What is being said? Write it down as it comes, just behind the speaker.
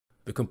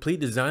The complete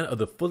design of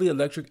the fully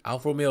electric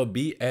Alfa Romeo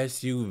B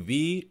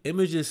SUV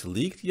images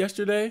leaked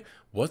yesterday.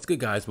 What's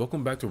good, guys?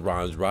 Welcome back to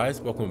Ron's Rise.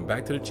 Welcome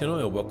back to the channel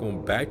and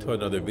welcome back to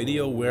another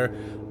video where,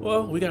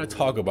 well, we gotta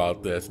talk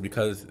about this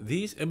because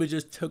these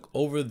images took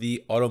over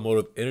the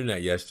automotive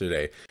internet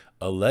yesterday.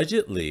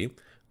 Allegedly,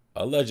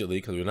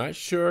 because we're not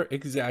sure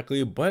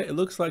exactly, but it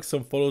looks like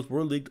some photos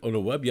were leaked on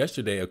the web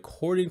yesterday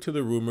according to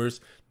the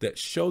rumors that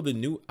show the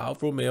new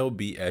Alfa Romeo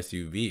B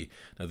SUV.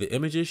 Now the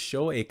images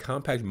show a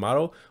compact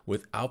model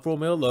with Alfa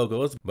Romeo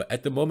logos, but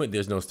at the moment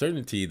there's no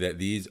certainty that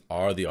these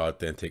are the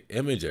authentic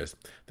images.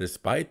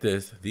 Despite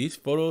this, these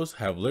photos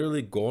have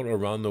literally gone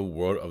around the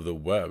world of the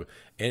web,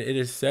 and it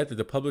is said that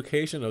the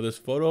publication of this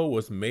photo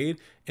was made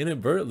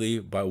inadvertently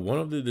by one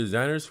of the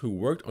designers who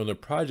worked on the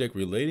project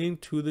relating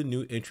to the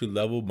new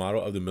entry-level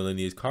model of the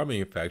Milanese car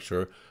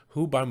manufacturer,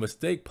 who by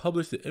mistake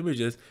published the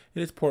images in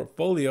his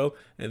portfolio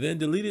and then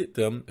deleted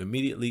them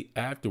immediately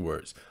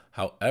afterwards.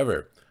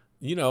 However,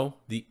 you know,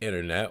 the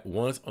internet,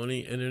 once on the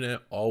internet,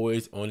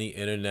 always on the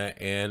internet,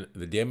 and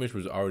the damage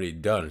was already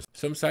done.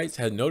 Some sites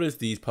had noticed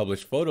these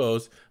published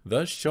photos,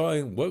 thus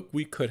showing what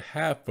we could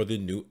have for the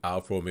new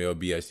Alfa Romeo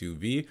B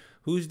SUV,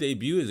 whose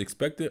debut is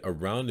expected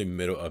around the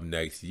middle of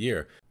next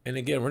year. And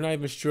again, we're not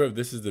even sure if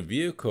this is the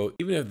vehicle,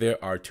 even if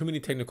there are too many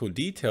technical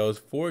details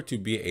for it to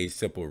be a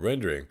simple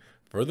rendering.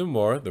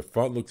 Furthermore, the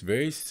front looks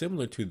very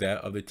similar to that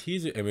of the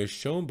teaser image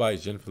shown by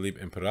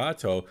Gianfilippo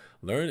Imperato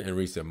learned in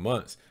recent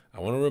months. I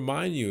want to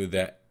remind you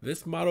that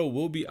this model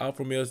will be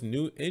Alfa Romeo's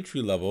new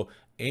entry level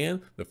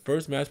and the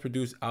first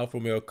mass-produced Alfa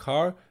Romeo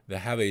car that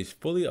have a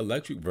fully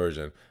electric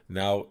version.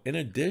 Now, in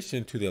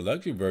addition to the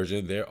electric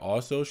version, there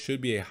also should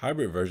be a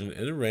hybrid version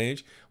in the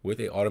range with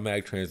an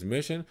automatic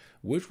transmission,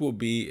 which will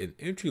be an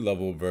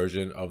entry-level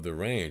version of the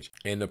range.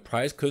 And the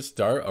price could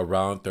start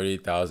around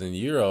 30,000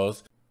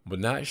 euros. But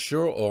not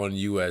sure on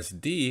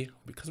USD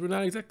because we're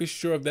not exactly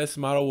sure if this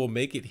model will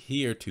make it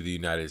here to the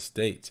United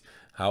States.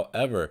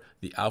 However,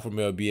 the Alfa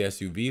Romeo B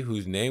SUV,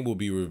 whose name will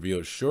be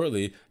revealed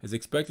shortly, is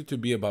expected to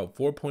be about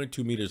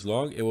 4.2 meters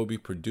long. It will be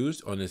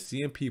produced on the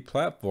CMP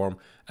platform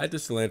at the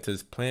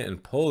Stellantis plant in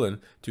Poland,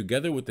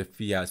 together with the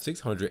Fiat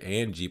 600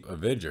 and Jeep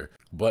Avenger.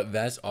 But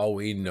that's all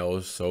we know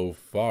so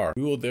far.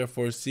 We will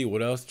therefore see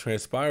what else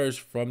transpires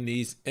from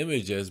these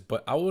images,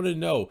 but I want to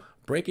know,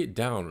 break it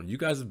down. You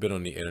guys have been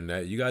on the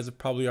internet. You guys have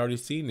probably already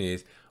seen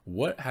these.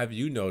 What have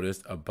you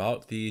noticed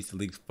about these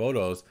leaked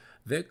photos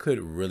that could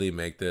really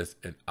make this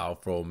an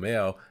Alfa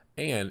Romeo,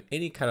 and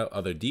any kind of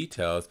other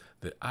details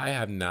that I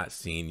have not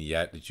seen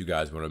yet that you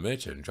guys want to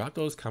mention? Drop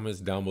those comments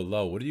down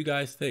below. What do you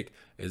guys think?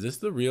 Is this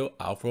the real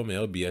Alfa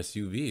Romeo B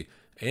SUV?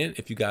 And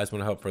if you guys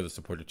want to help further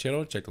support the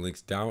channel, check the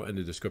links down in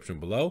the description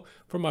below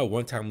for my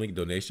one-time link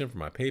donation for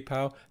my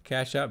PayPal,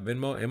 Cash App,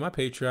 Venmo, and my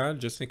Patreon,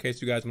 just in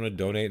case you guys want to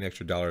donate an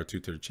extra $1 or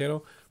 $2 to the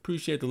channel.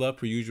 Appreciate the love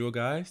per usual,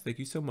 guys. Thank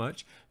you so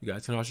much. You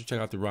guys can also check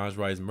out the Ron's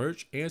Rise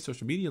merch and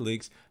social media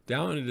links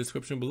down in the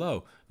description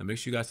below. Now make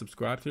sure you guys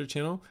subscribe to the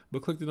channel,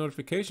 but click the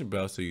notification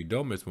bell so you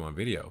don't miss one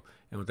video.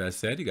 And with that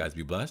said, you guys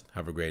be blessed.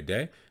 Have a great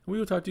day. And we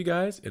will talk to you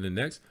guys in the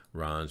next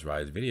Ron's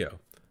Rise video.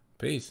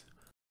 Peace.